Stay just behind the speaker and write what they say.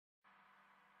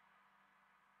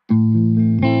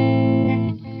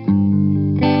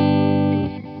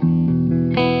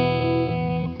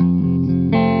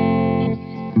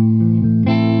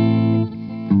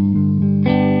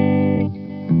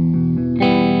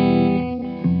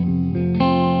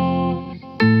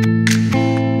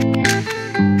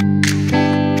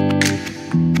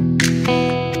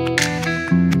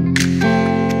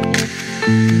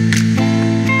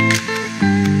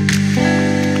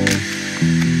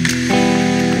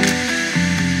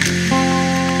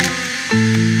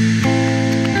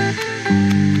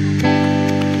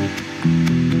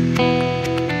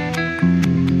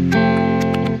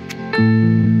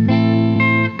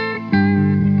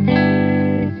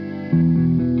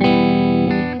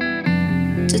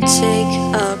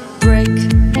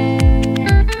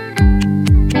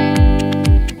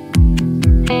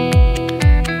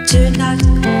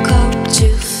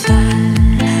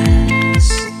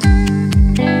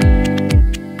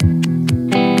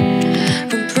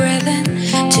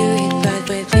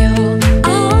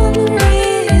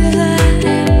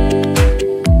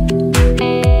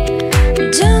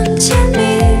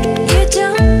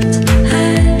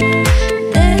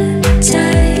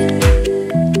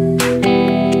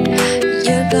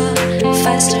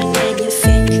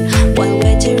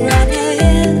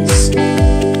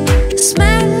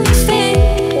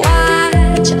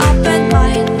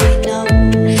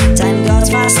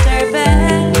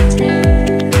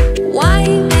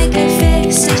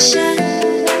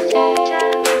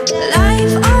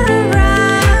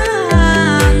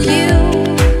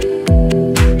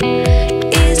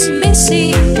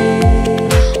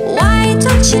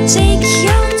you take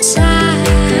your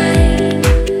time?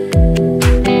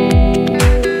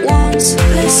 Won't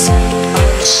listen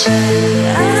or shut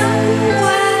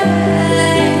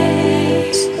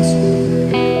waste.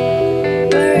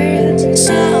 Bird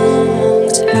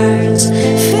songs hurts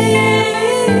fears.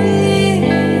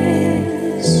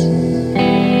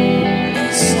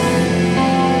 Listen.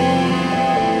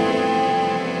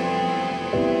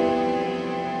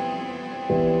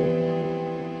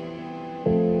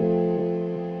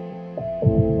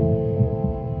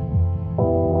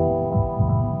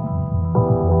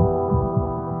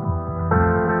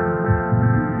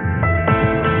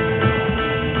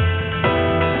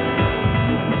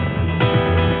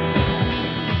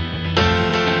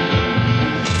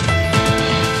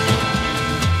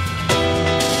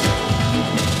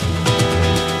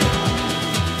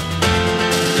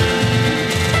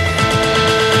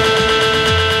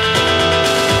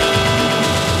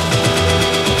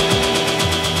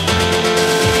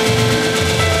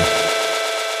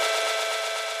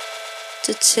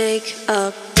 To take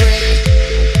a break.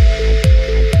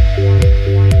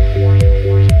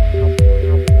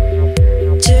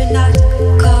 Do not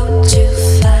go too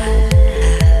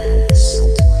fast.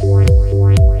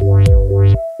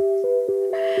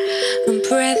 I'm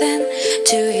breathing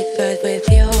to it, but with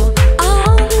your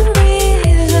own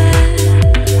rhythm.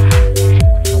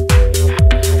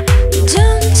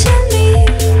 Don't tell me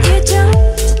you don't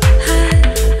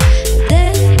have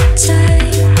that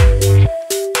time.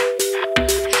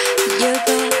 You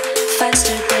go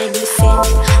faster than you think.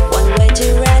 One way to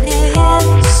run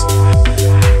is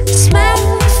smell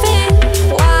the thing.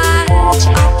 Watch,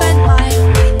 open mind.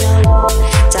 We know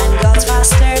time goes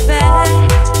faster, but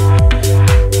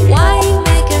why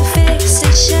make a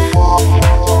fixation?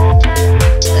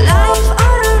 Life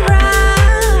all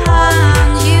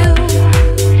around you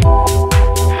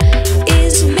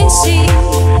is missing.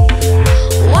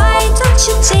 Why don't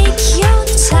you take your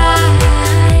time?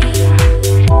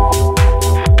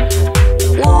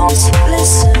 Won't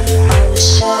listen or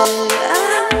shut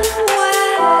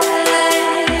waste.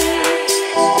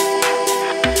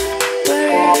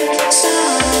 Bird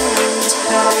songs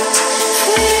hurt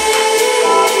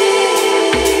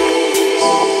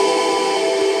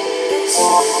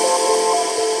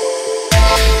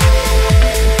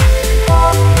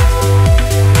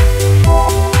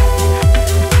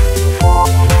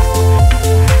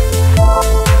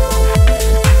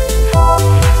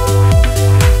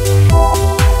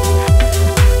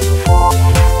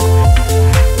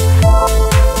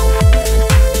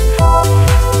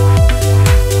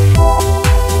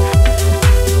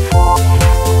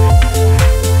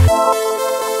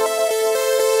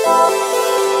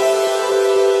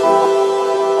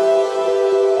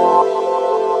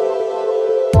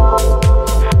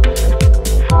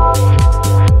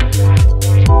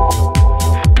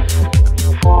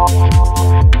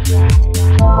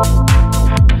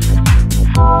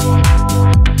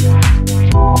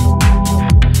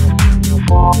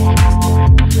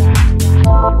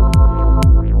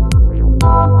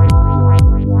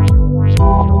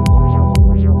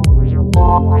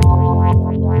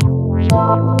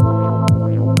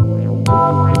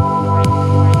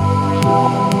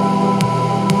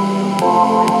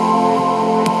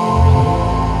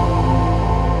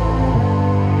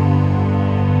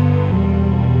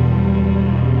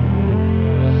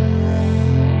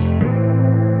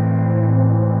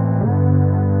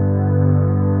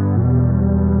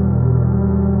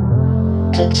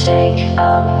to take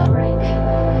a break.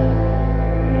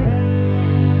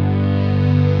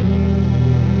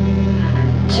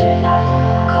 Do not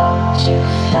go too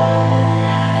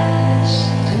fast.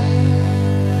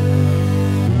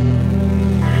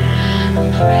 I'm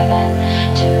breathing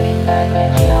to it, but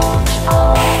with your